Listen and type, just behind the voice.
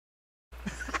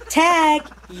Tag,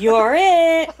 you're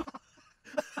it.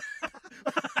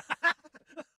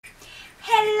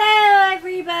 Hello,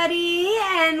 everybody,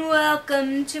 and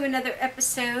welcome to another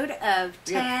episode of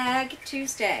Tag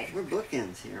Tuesday. We're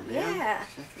bookends here, man. Yeah,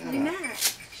 we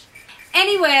match.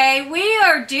 Anyway, we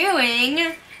are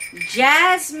doing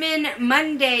Jasmine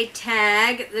Monday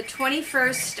Tag, the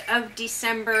 21st of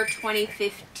December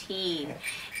 2015.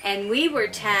 And we were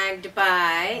tagged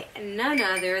by none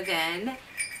other than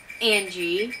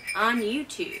Angie on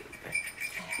YouTube.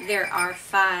 There are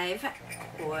 5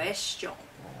 questions.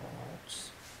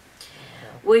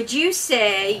 Would you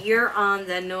say you're on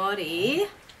the naughty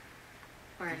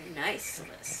or nice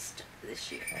list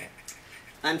this year?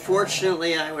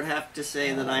 Unfortunately, I would have to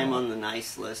say that I'm on the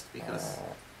nice list because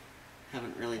I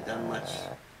haven't really done much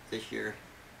this year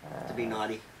to be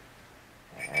naughty.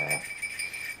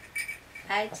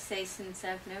 I'd say since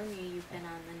I've known you, you've been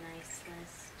on the nice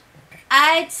list.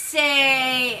 I'd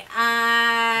say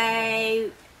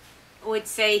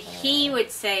he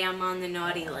would say I'm on the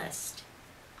naughty list.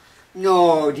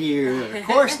 No, dear. Of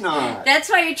course not. That's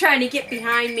why you're trying to get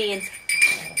behind me and say,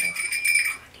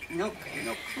 no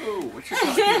clue what you're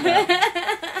talking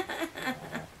about.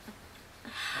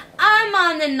 I'm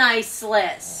on the nice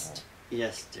list.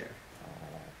 Yes, dear.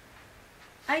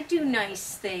 I do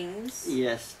nice things.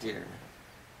 Yes, dear.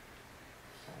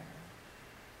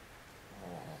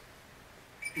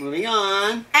 Moving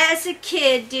on. As a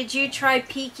kid, did you try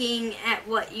peeking at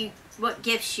what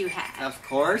gifts you had? Of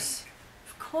course.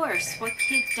 Of course. What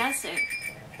kid doesn't?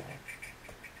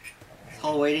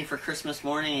 All waiting for Christmas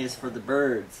morning is for the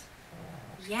birds.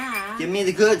 Yeah. Give me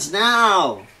the goods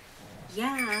now.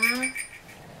 Yeah.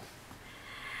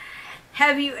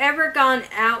 Have you ever gone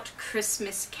out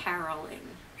Christmas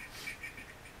caroling?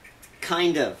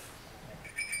 Kind of.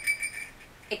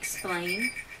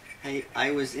 Explain. I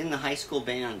was in the high school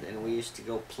band and we used to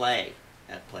go play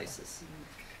at places.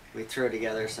 We'd throw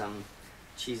together some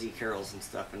cheesy carols and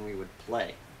stuff and we would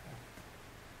play.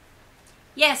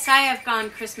 Yes, I have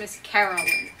gone Christmas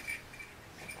caroling.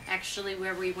 Actually,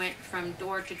 where we went from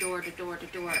door to door to door to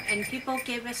door. And people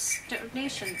gave us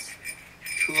donations.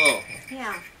 Cool.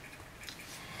 Yeah.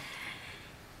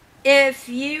 If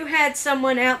you had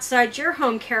someone outside your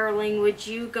home caroling, would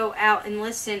you go out and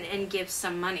listen and give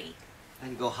some money?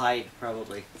 I'd go hide,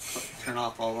 probably. Turn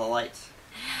off all the lights.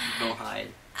 Go hide.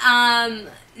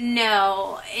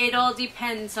 No. It all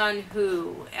depends on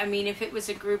who. I mean, if it was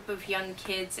a group of young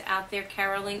kids out there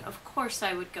caroling, of course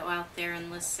I would go out there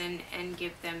and listen and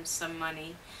give them some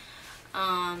money.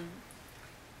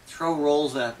 Throw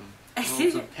rolls at them.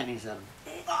 Rolls of pennies at them.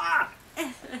 Ah!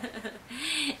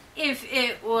 If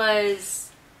it was...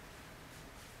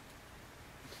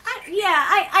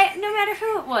 no matter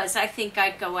who it was, I think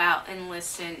I'd go out and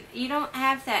listen. You don't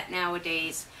have that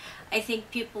nowadays. I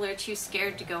think people are too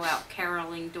scared to go out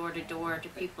caroling door to door to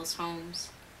people's homes.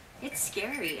 It's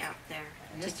scary out there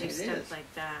Yes, to do it stuff is.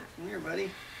 like that. Come here,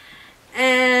 buddy.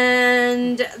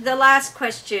 And the last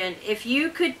question. If you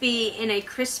could be in a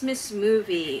Christmas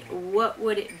movie, what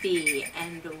would it be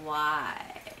and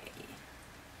why?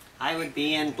 I would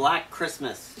be in Black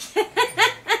Christmas.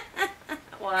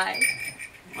 Why?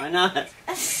 Why not?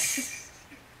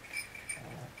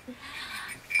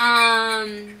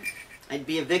 I'd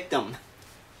be a victim.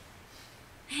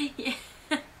 Yeah.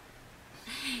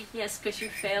 Yes, because you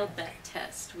failed that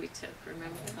test we took,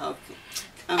 remember? Okay.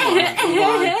 Come on, move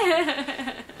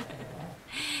on.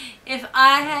 If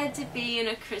I had to be in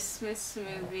a Christmas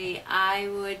movie, I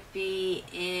would be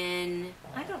in...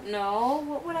 I don't know.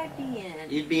 What would I be in?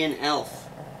 You'd be an elf.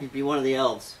 You'd be one of the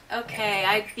elves. Okay,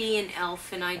 I'd be an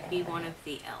elf and I'd be one of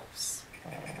the elves.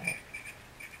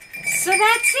 So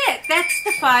that's it. That's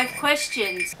the 5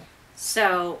 questions.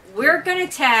 So we're going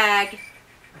to tag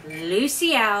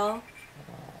Lucy Owl,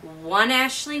 1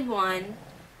 Ashley 1,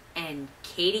 and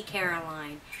Katie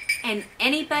Caroline, and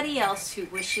anybody else who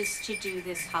wishes to do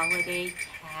this holiday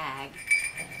tag.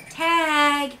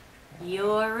 Tag,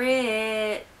 you're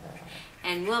it.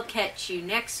 And we'll catch you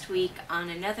next week on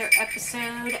another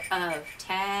episode of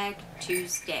Tag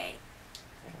Tuesday.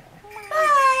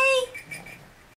 Bye!